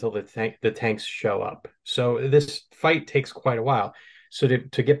machine guns until the tanks show up. So this fight takes quite a while. So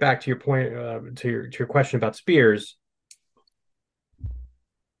to get back to your point, to your question about spears,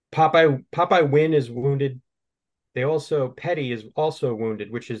 Popeye Wynn is wounded. They also Petty is also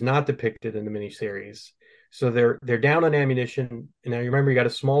wounded, which is not depicted in the miniseries. So they're down on ammunition. And now you remember you got a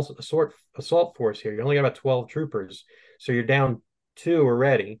small assault force here. You only got about 12 troopers. So you're down two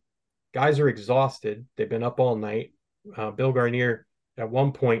already. Guys are exhausted. They've been up all night. Bill Garnier at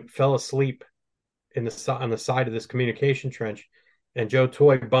one point fell asleep on the side of this communication trench, and Joe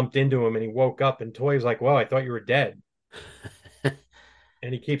Toy bumped into him, and he woke up. And Toy was like, "Well, I thought you were dead."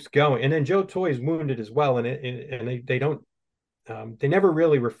 And he keeps going. And then Joe Toy is wounded as well, and they don't they never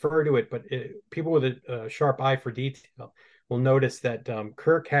really refer to it, but people with a sharp eye for detail will notice that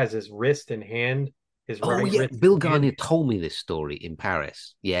Kirk has his wrist and hand, his Oh right yeah, wrist Bill and Garnier told me this story in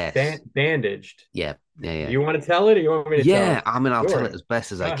Paris. Yes. bandaged. Yeah. Yeah. Do Yeah. you want to tell it, or you want me to tell Yeah. it? I mean, I'll tell it Sure. as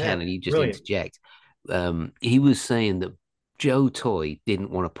best as Go I can, ahead. and you just Brilliant. interject. He was saying that Joe Toy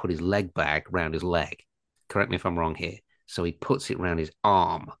didn't want to put his leg bag around his leg. Correct me if I'm wrong here. So he puts it around his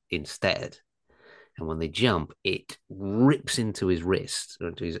arm instead. And when they jump, it rips into his wrist, or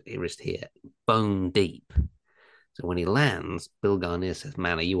into his wrist here, bone deep. So when he lands, Bill Garnier says,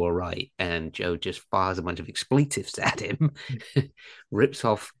 "Man, are you all right?" And Joe just fires a bunch of expletives at him, rips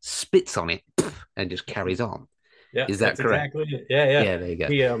off, spits on it, and just carries on. Yeah, Is that that's correct? exactly it. Yeah, yeah. Yeah, there you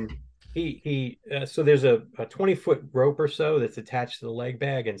go. So there's a 20-foot rope or so that's attached to the leg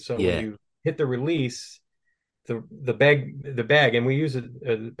bag, and so when Yeah. you hit the release, the bag, and we use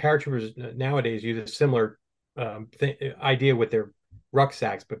it. Paratroopers nowadays use a similar idea with their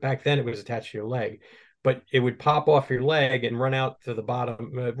rucksacks, but back then it was attached to your leg. But it would pop off your leg and run out to the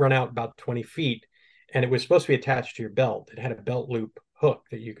bottom, run out about 20 feet, and it was supposed to be attached to your belt. It had a belt loop hook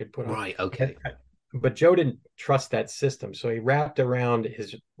that you could put on. Right. Okay. But Joe didn't trust that system, so he wrapped around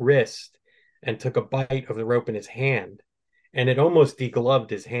his wrist and took a bite of the rope in his hand, and it almost degloved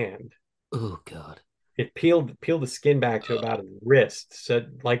his hand. Oh God. It peeled the skin back to about his wrist. So,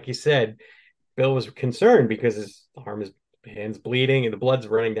 like you said, Bill was concerned because his hand's bleeding and the blood's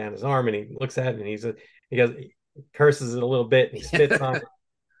running down his arm, and he looks at it and he goes, he curses it a little bit and he spits on it.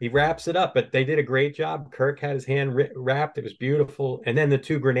 He wraps it up, but they did a great job. Kirk had his hand wrapped; it was beautiful. And then the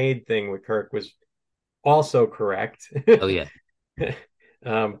two grenade thing with Kirk was also correct. Oh yeah.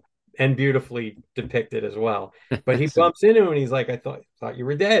 um, and beautifully depicted as well. But he bumps into him and he's like, "I thought you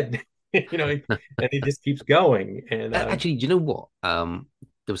were dead." And he just keeps going. And Actually, do you know what?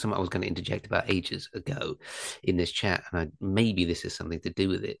 There was something I was going to interject about ages ago in this chat, and maybe this is something to do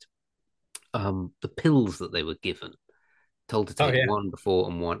with it. The pills that they were given, told to oh take yeah, one before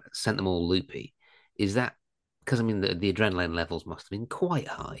and one, sent them all loopy. Is that because I mean the adrenaline levels must have been quite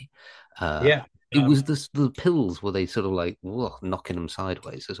high? Uh, yeah. it was the pills were they sort of like whoa, knocking them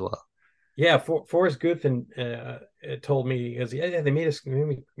sideways as well? Yeah, Forrest Guthman told me, because yeah, they made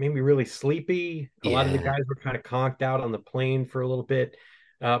me really sleepy. A lot of the Yeah, guys were kind of conked out on the plane for a little bit,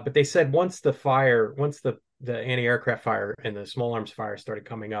 but they said once the anti-aircraft fire and the small arms fire started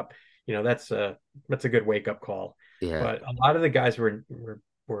coming up, that's a good wake up call. yeah, But a lot of the guys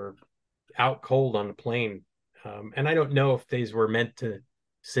were out cold on the plane, and I don't know if these were meant to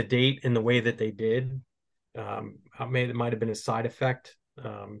sedate in the way that they did. It might have been a side effect,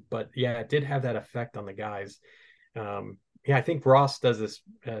 but yeah, it did have that effect on the guys. Yeah, I think Ross does this.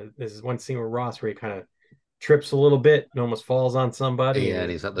 This is one scene where he kind of trips a little bit and almost falls on somebody, and yeah.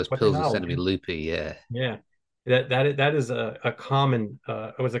 And he's he's like those what the pills are hell, sending me man? loopy. Yeah, Yeah, that is a common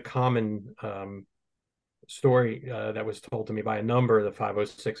it was a common story that was told to me by a number of the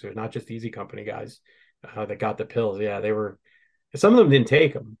 506ers, not just Easy Company guys that got the pills. Yeah, they were. Some of them didn't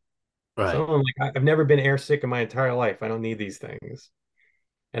take them. Some right, of them like I've never been air sick in my entire life. I don't need these things.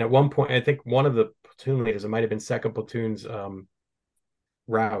 And at one point, I think one of the platoon leaders, it might have been second platoon's Warren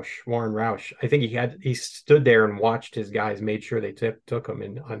Roush. I think he stood there and watched his guys, made sure they took him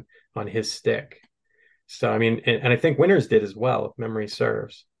in on his stick. So I mean, and I think Winters did as well, if memory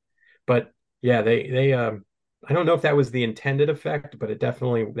serves. But yeah, they I don't know if that was the intended effect, but it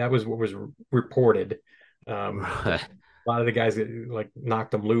definitely that was what was reported. A right. lot of the guys that like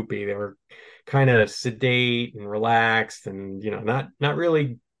knocked them loopy, they were kind of sedate and relaxed, and not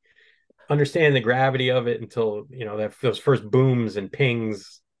really understand the gravity of it until those first booms and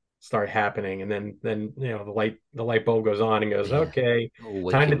pings start happening, and then the light bulb goes on and goes, Yeah, okay, all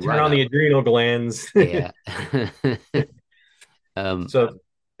time to waking turn right on the up. adrenal glands. Yeah. um, So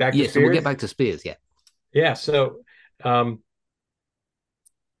Back to Yeah, so we'll get Spears. back to Spears. Yeah. Yeah, so um,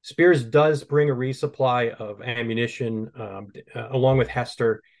 Spears does bring a resupply of ammunition along with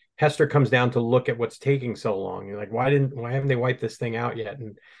Hester. Hester comes down to look at what's taking so long. You're like, why haven't they wiped this thing out yet?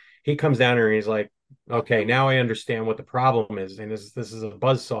 And he comes down here and he's like, okay, now I understand what the problem is, and this is a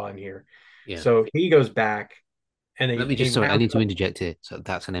buzzsaw in here. Yeah. So he goes back and Let me he just, sorry, I rounds need to up. interject here. So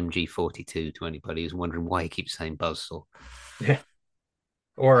that's an MG42 to anybody who's wondering why he keeps saying buzzsaw.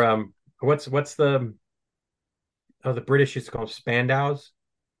 Or what's the British used to call them Spandaus.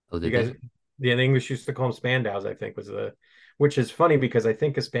 Oh, You did guys, they? the English used to call them Spandaus, I think was the, which is funny because I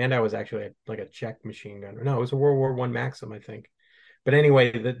think a Spandau was actually like a Czech machine gun. No, it was a World War One Maxim, I think. But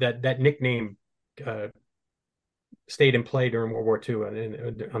anyway, that nickname uh, stayed in play during World War Two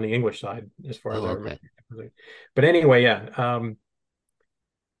on the English side, as far as Oh, I remember. okay. But anyway, yeah.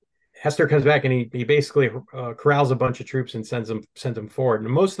 Hester comes back and he basically corrals a bunch of troops and sends them forward.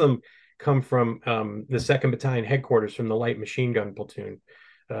 And most of them come from the Second Battalion headquarters from the light machine gun platoon.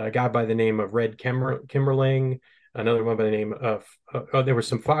 A guy by the name of Kimberling, another one by the name of there were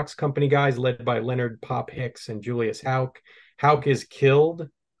some Fox Company guys led by Leonard Pop Hicks and Julius Houck. Houck is killed.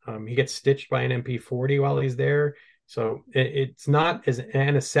 He gets stitched by an MP40 while he's there. So it's not as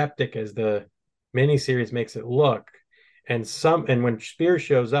antiseptic as the miniseries makes it look. And when Spear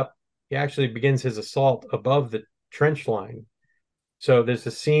shows up, he actually begins his assault above the trench line. So there's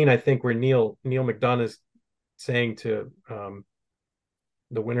a scene I think where Neil McDonough is saying to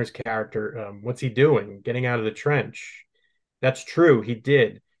the Winter's character, "What's he doing? Getting out of the trench?" That's true, he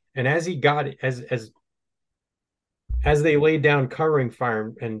did. And as he got as they laid down covering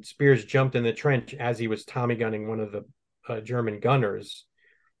fire and Spears jumped in the trench as he was Tommy gunning one of the German gunners,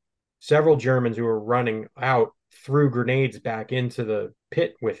 several Germans who were running out threw grenades back into the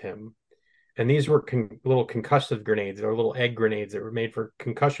pit with him. And these were little concussive grenades or little egg grenades that were made for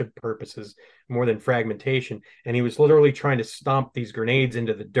concussion purposes more than fragmentation. And he was literally trying to stomp these grenades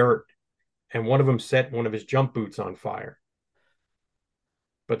into the dirt. And one of them set one of his jump boots on fire.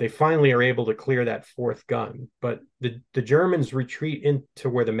 But they finally are able to clear that fourth gun. But the Germans retreat into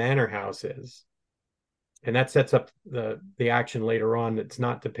where the manor house is. And that sets up the action later on that's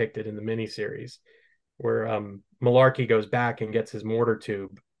not depicted in the miniseries, where Malarkey goes back and gets his mortar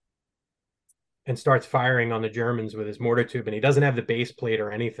tube and starts firing on the Germans with his mortar tube. And he doesn't have the base plate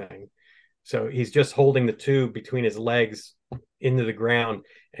or anything. So he's just holding the tube between his legs into the ground.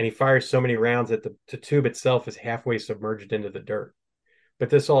 And he fires so many rounds that the tube itself is halfway submerged into the dirt.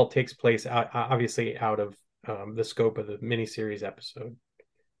 But this all takes place obviously out of the scope of the miniseries episode.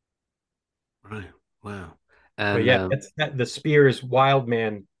 Right. Wow. But And yeah, the Spears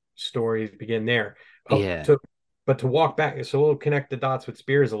Wildman stories begin there. Oh, yeah. but to walk back, so we'll connect the dots with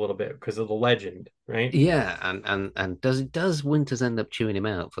Spears a little bit because of the legend, right? Yeah, and does Winters end up chewing him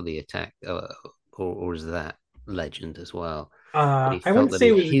out for the attack, or is that legend as well? That he I felt wouldn't that say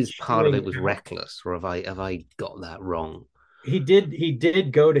it was a his part of it chewing was out. reckless, or have I got that wrong? He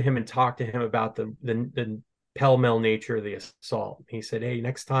did go to him and talk to him about the pell-mell nature of the assault. He said, "Hey,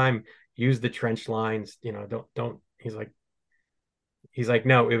 next time use the trench lines, don't." He's like,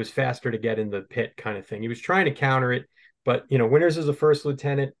 "No, it was faster to get in the pit kind of thing." He was trying to counter it, but Winters is a first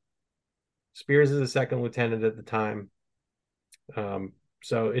lieutenant, Spears is a second lieutenant at the time.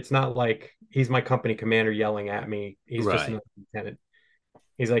 So it's not like he's my company commander yelling at me. He's just Right. another lieutenant.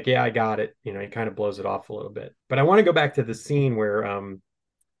 He's like, "Yeah, I got it." He kind of blows it off a little bit. But I want to go back to the scene where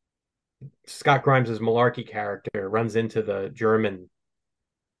Scott Grimes' Malarkey character runs into the German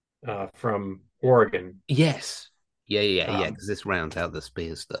from Oregon. Yes. Yeah. Um, Because this rounds out the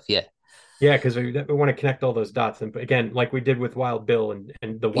Spears stuff. Yeah. yeah, because we want to connect all those dots. And again, like we did with Wild Bill and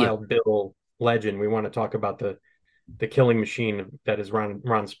the Yeah. Wild Bill legend, we want to talk about the killing machine that is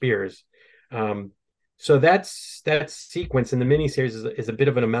Ron Spears. Um, so that sequence in the miniseries is a bit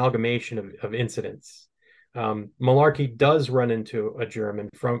of an amalgamation of incidents. Malarkey does run into a German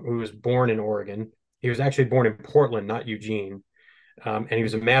who was born in Oregon. He was actually born in Portland, not Eugene, and he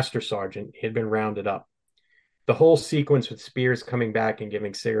was a master sergeant. He had been rounded up. The whole sequence with Spears coming back and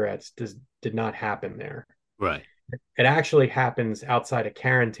giving cigarettes did not happen there. Right. It actually happens outside of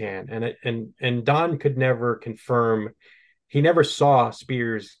Carentan, and Don could never confirm. He never saw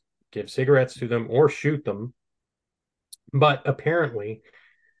Spears give cigarettes to them or shoot them, but apparently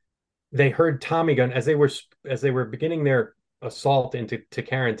they heard Tommy gun as they were beginning their assault into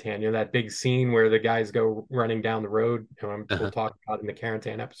Carentan. That big scene where the guys go running down the road. We'll Uh-huh. talk about in the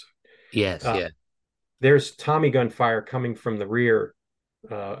Carentan episode. Yes. Uh, Yeah. there's Tommy gun fire coming from the rear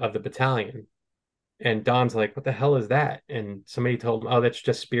of the battalion. And Don's like, "What the hell is that?" And somebody told him, "Oh, that's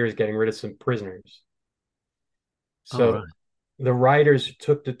just Spears getting rid of some prisoners." All So right. the writers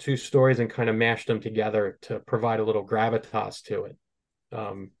took the two stories and kind of mashed them together to provide a little gravitas to it.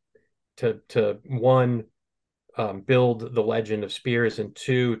 Um, to one, build the legend of Spears, and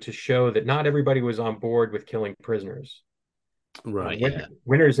two, to show that not everybody was on board with killing prisoners. Right. Yeah.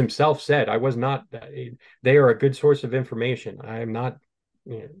 Winters himself said, "I was not. They are a good source of information. I am not.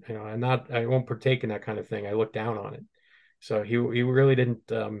 I'm not. I won't partake in that kind of thing. I look down on it." So he really didn't.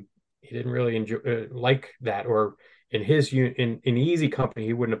 He didn't really enjoy like that, or in his in Easy Company,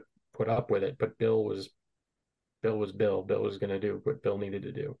 he wouldn't have put up with it. But Bill was Bill. Bill was going to do what Bill needed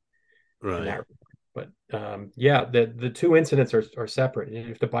to do in Right. that. But yeah, the two incidents are separate. You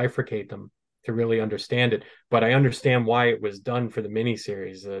have to bifurcate them to really understand it. But I understand why it was done for the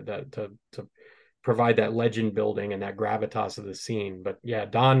miniseries, that to provide that legend building and that gravitas of the scene. But yeah,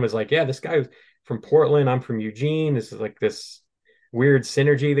 Don was like, yeah, this guy was from Portland. I'm from Eugene. This is like this weird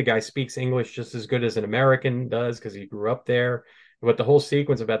synergy. The guy speaks English just as good as an American does because he grew up there. But the whole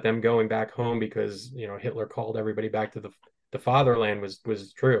sequence about them going back home because Hitler called everybody back to the fatherland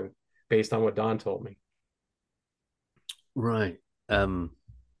was true based on what Don told me. Right. Um,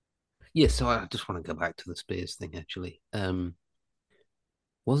 yeah, so I just want to go back to the Spears thing actually.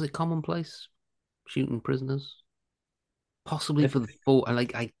 Was it commonplace shooting prisoners? Possibly for the full,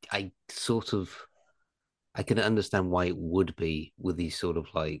 I sort of I can understand why it would be with these sort of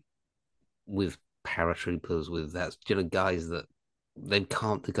like with paratroopers, with that guys that they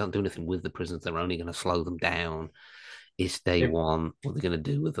can't do anything with the prisoners. They're only going to slow them down. It's day It one. What are they going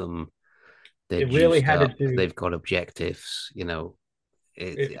to do with them? They're it really juiced had to up. do. They've got objectives. It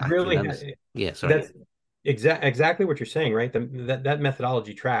I can really understand. Yeah, sorry. that's exactly what you're saying, right? That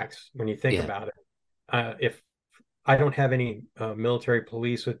methodology tracks when you think Yeah, about it. If I don't have any military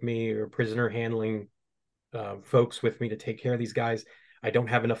police with me or prisoner handling folks with me to take care of these guys, I don't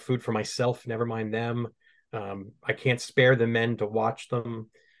have enough food for myself. Never mind them. I can't spare the men to watch them.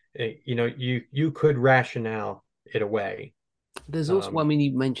 You could rationale it away. there's also, well, I Um, mean,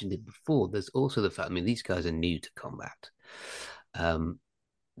 you mentioned it before. There's also the fact, I mean, these guys are new to combat. Um,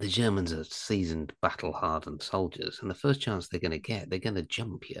 the Germans are seasoned, battle hardened soldiers, and the first chance they're going to get, they're going to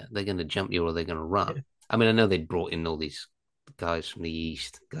jump you. They're going to jump you or they're going to run. I mean, I know they'd brought in all these guys from the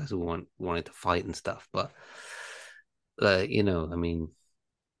East, guys who wanted to fight and stuff, but, I mean,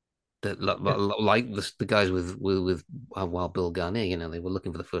 like the guys with Wild Bill Garnier, they were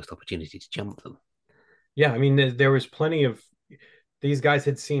looking for the first opportunity to jump them. yeah, I mean, there was plenty of these guys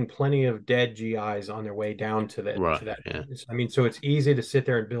had seen plenty of dead GIs on their way down to Right. that. Yeah. I mean, so it's easy to sit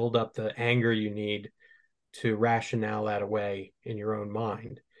there and build up the anger you need to rationale that away in your own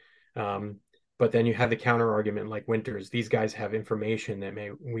mind. Um, but then you have the counter argument like Winters. These guys have information that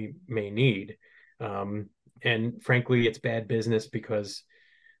we may need, um, and frankly, it's bad business because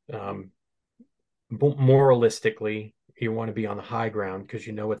um, moralistically, you want to be on the high ground because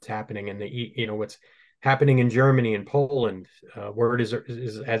you know what's happening and what's happening in Germany and Poland. Word has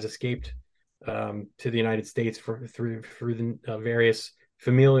escaped to the United States through the various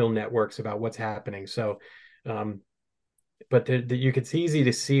familial networks about what's happening. So, um, but it's easy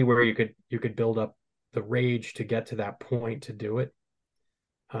to see where you could build up the rage to get to that point to do it.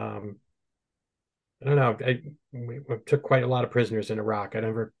 Um, I don't know. We took quite a lot of prisoners in Iraq. I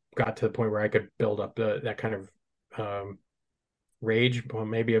never got to the point where I could build up that kind of rage. Well,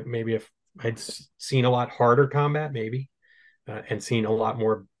 maybe if I'd seen a lot harder combat, maybe, and seen a lot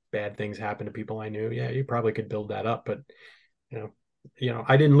more bad things happen to people I knew, yeah, you probably could build that up. But you know,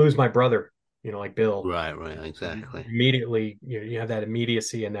 I didn't lose my brother, like Bill. Right. Right. Exactly. Immediately, you have that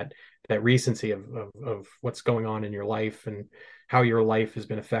immediacy and that recency of what's going on in your life and how your life has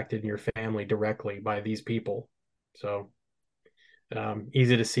been affected in your family directly by these people. So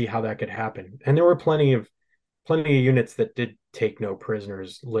easy to see how that could happen. And there were plenty of units that did take no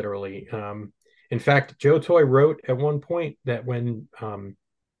prisoners, literally. In fact, Joe Toy wrote at one point that when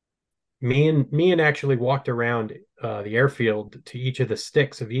me and actually walked around the airfield to each of the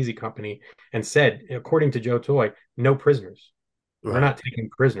sticks of Easy Company and said, according to Joe Toy, no prisoners. We're Right. not taking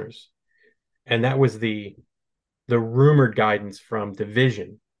prisoners. And that was the rumored guidance from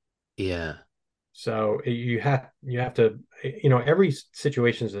division. Yeah. So you have to, every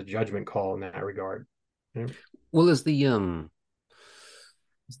situation is a judgment call in that regard. Yeah. Well, there's the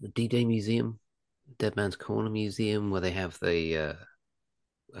D-Day Museum, Dead Man's Corner Museum, where they have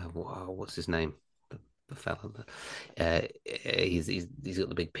what's his name? The fella. He's got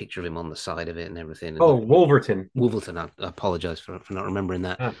the big picture of him on the side of it and everything. And Oh, Wolverton. Wolverton, I apologize for not remembering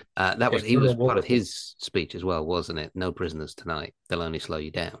that. Ah, That yeah, was he was Colonel part of Wolverton. his speech as well, wasn't it? No prisoners tonight. They'll only slow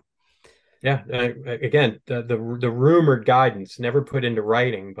you down. Yeah, again, the rumored guidance never put into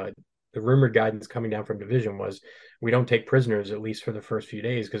writing, but the rumored guidance coming down from division was we don't take prisoners at least for the first few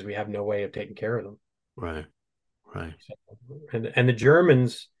days because we have no way of taking care of them. Right. Right. So, and the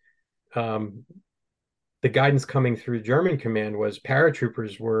Germans, um, the guidance coming through German command was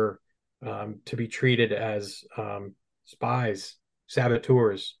paratroopers were to be treated as spies,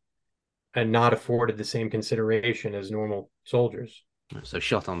 saboteurs, and not afforded the same consideration as normal soldiers. So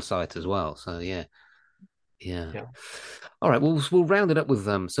shot on sight as well. So yeah. Yeah. Yeah. All right. Well, we'll round it up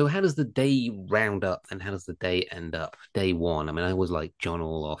with So, how does the day round up, and how does the day end up? Day one. I mean, I always like John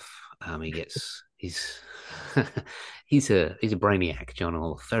Orloff. He gets he's he's a brainiac, John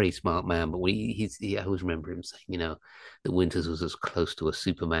Orloff, very smart man. But I always remember him saying, that Winters was as close to a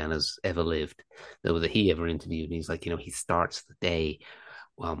Superman as ever lived, that he ever interviewed. And he's like, he starts the day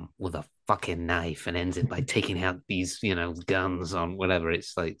with a fucking knife and ends it by taking out these, guns on whatever.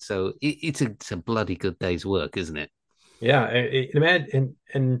 It's like, so it's a bloody good day's work, isn't it? Yeah,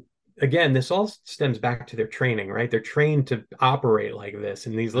 and again, this all stems back to their training, right? They're trained to operate like this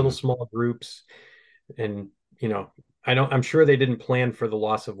in these little Mhm. small groups, and you know, I'm sure they didn't plan for the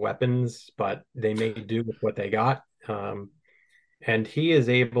loss of weapons, but they made do with what they got. And he is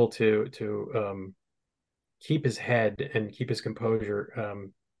able to keep his head and keep his composure,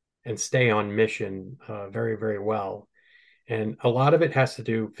 and stay on mission very, very well. And a lot of it has to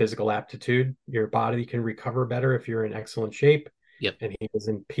do physical aptitude. Your body can recover better if you're in excellent shape. Yep. And he is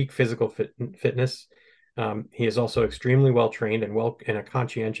in peak physical fitness. He is also extremely well trained and a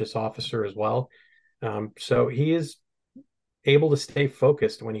conscientious officer as well. So he is able to stay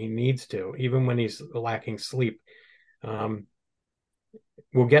focused when he needs to, even when he's lacking sleep. Um,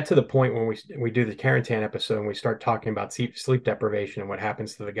 we'll get to the point when we do the Carentan episode and we start talking about sleep deprivation and what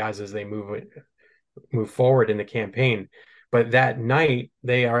happens to the guys as they move forward in the campaign. But that night,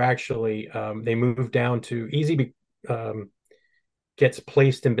 they are actually they move down to um, gets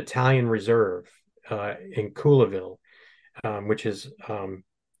placed in battalion reserve in Coulaville, which is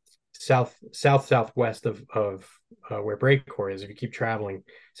southwest of where Breakcore is. If you keep traveling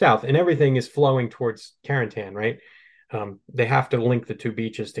south, and everything is flowing towards Carentan, right? They have to link the two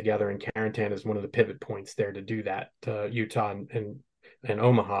beaches together, and Carentan is one of the pivot points there to do that. Utah and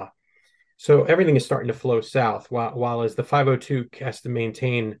Omaha. So everything is starting to flow south, while as the 502 has to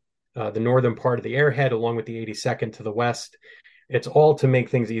maintain the northern part of the airhead along with the 82nd to the west. It's all to make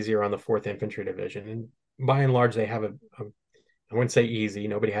things easier on the 4th Infantry Division. And by and large, they have I wouldn't say easy.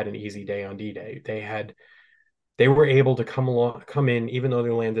 Nobody had an easy day on D-Day. They were able to come in, even though they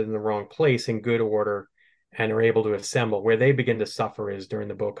landed in the wrong place, in good order, and are able to assemble. Where they begin to suffer is during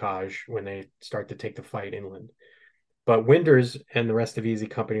the bocage when they start to take the fight inland. But Winters and the rest of Easy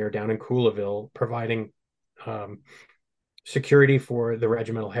Company are down in Coulaville providing security for the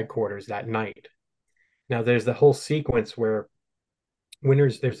regimental headquarters that night. Now, there's the whole sequence where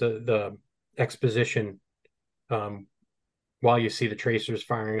there's the exposition um, while you see the tracers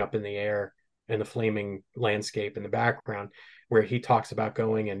firing up in the air and the flaming landscape in the background, where he talks about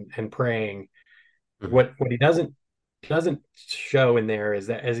going and praying. Mhm. What he doesn't show in there is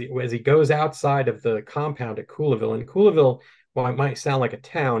that as he goes outside of the compound at Coulaville, and Coulaville, while it might sound like a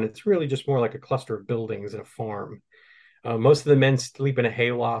town, it's really just more like a cluster of buildings and a farm. Most of the men sleep in a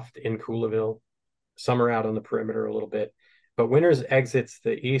hayloft in Coulaville. Some are out on the perimeter a little bit. But Winters exits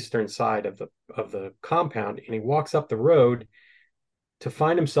the eastern side of the compound, and he walks up the road to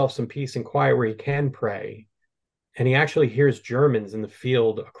find himself some peace and quiet where he can pray. And he actually hears Germans in the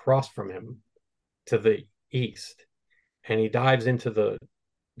field across from him to the east. And he dives into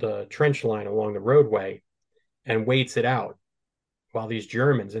the trench line along the roadway and waits it out while these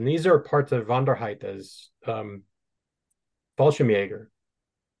Germans, and these are parts of Vanderheite's Fallschirmjäger,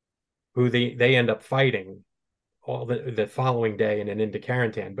 who they end up fighting all the following day and then into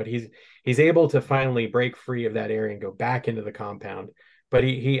Carentan. But he's able to finally break free of that area and go back into the compound. But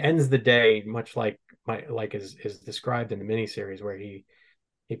he ends the day much like is described in the miniseries, where he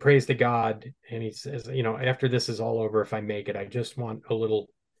prays to God and he says, after this is all over, if I make it, I just want a little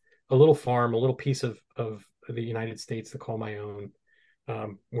farm, a little piece of the United States to call my own,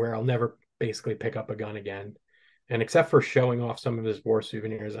 where I'll never basically pick up a gun again. And except for showing off some of his war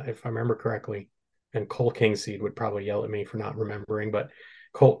souvenirs, if I remember correctly, and Cole Kingseed would probably yell at me for not remembering, but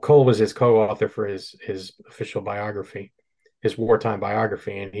Cole was his co-author for his official biography, his wartime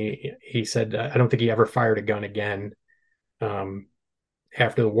biography, and he said I don't think he ever fired a gun again um,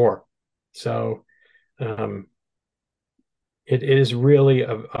 after the war. So um, it is really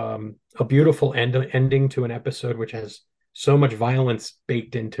a beautiful ending to an episode which has so much violence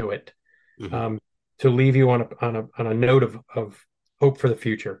baked into it, Mhm. um, to leave you on a note of hope for the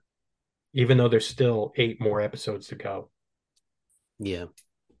future, even though there's still 8 more episodes to go. Yeah.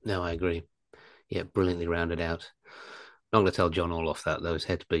 No, I agree. Yeah, brilliantly rounded out. I'm not going to tell John Orloff that, though. His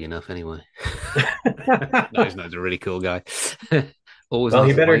head's big enough anyway. No, he's not. He's a really cool guy. Always Well,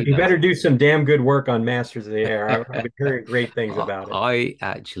 asks why he he does better it. do some damn good work on Masters of the Air. I've been hearing great things about it. I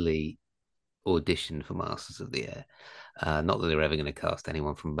actually auditioned for Masters of the Air. Not that they were ever going to cast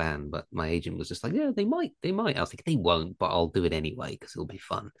anyone from band, but my agent was just like, yeah, they might. I was like, they won't, but I'll do it anyway because it'll be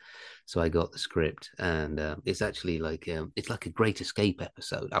fun. So I got the script, and it's actually like it's like a Great Escape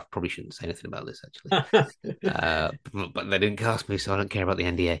episode. I probably shouldn't say anything about this actually, but they didn't cast me, so I don't care about the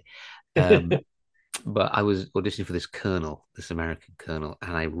NDA. Um, but I was auditioning for this colonel, this American colonel,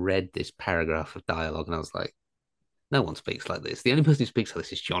 and I read this paragraph of dialogue, and I was like, no one speaks like this. The only person who speaks like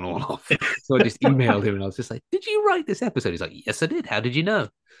this is John Orloff. So I just emailed him and I was just like, did you write this episode? He's like, yes, I did. How did you know?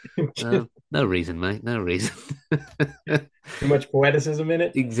 No reason, mate. No reason. Too much poeticism in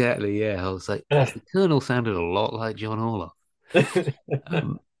it. Exactly. Yeah. I was like, because the Colonel sounded a lot like John Orloff.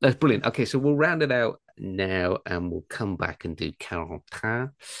 That's brilliant. Okay. So we'll round it out now and we'll come back and do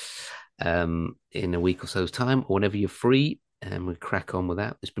Carentin in a week or so's time or whenever you're free. And we'll crack on with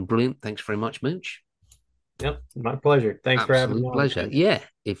that. It's been brilliant. Thanks very much, Mooch. Yep, my pleasure. Thanks for having me Absolute on, pleasure. man. Yeah.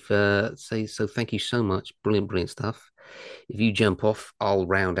 If say so, thank you so much. Brilliant, brilliant stuff. If you jump off, I'll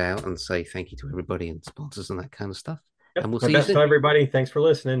round out and say thank you to everybody and sponsors and that kind of stuff. And Yep, we'll my see you best to soon. everybody. Thanks for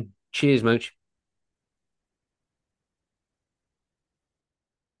listening. Cheers, Mooch.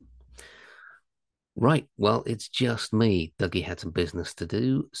 Right. Well, it's just me. Dougie had some business to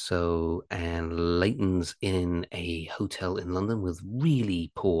do. So, and Leighton's in a hotel in London with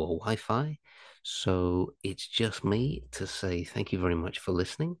really poor Wi Fi. So it's just me to say thank you very much for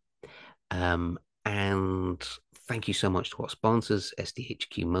listening. Um, and thank you so much to our sponsors,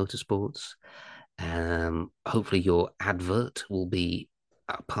 SDHQ Motorsports. Hopefully, your advert will be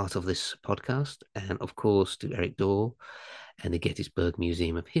a part of this podcast. And of course, to Eric Dorr and the Gettysburg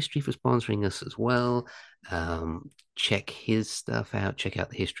Museum of History for sponsoring us as well. Check his stuff out. Check out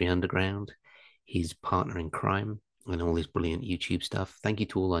the History Underground, his partner in crime, and all his brilliant YouTube stuff. Thank you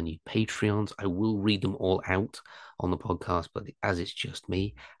to all our new Patreons. I will read them all out on the podcast, but as it's just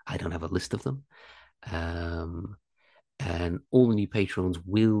me, I don't have a list of them. And all the new patrons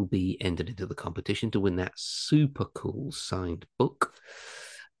will be entered into the competition to win that super cool signed book.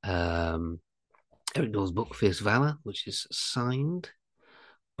 Um, Eric Dole's book, Fierce Valor, which is signed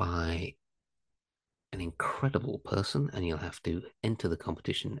by an incredible person, and you'll have to enter the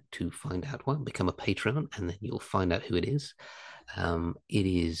competition to find out one, become a patron, and then you'll find out who it is. It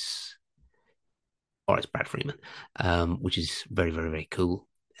is, or it's Brad Freeman, which is very, very, very cool.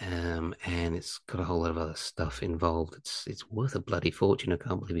 And it's got a whole lot of other stuff involved. It's worth a bloody fortune. I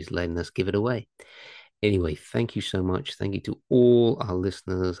can't believe he's letting us give it away. Anyway, thank you so much. Thank you to all our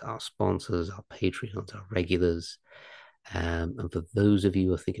listeners, our sponsors, our Patreons, our regulars. And for those of you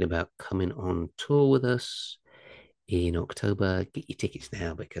who are thinking about coming on tour with us in October, get your tickets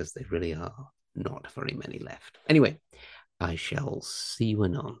now because there really are not very many left. Anyway, I shall see you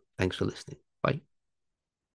anon. Thanks for listening. Bye.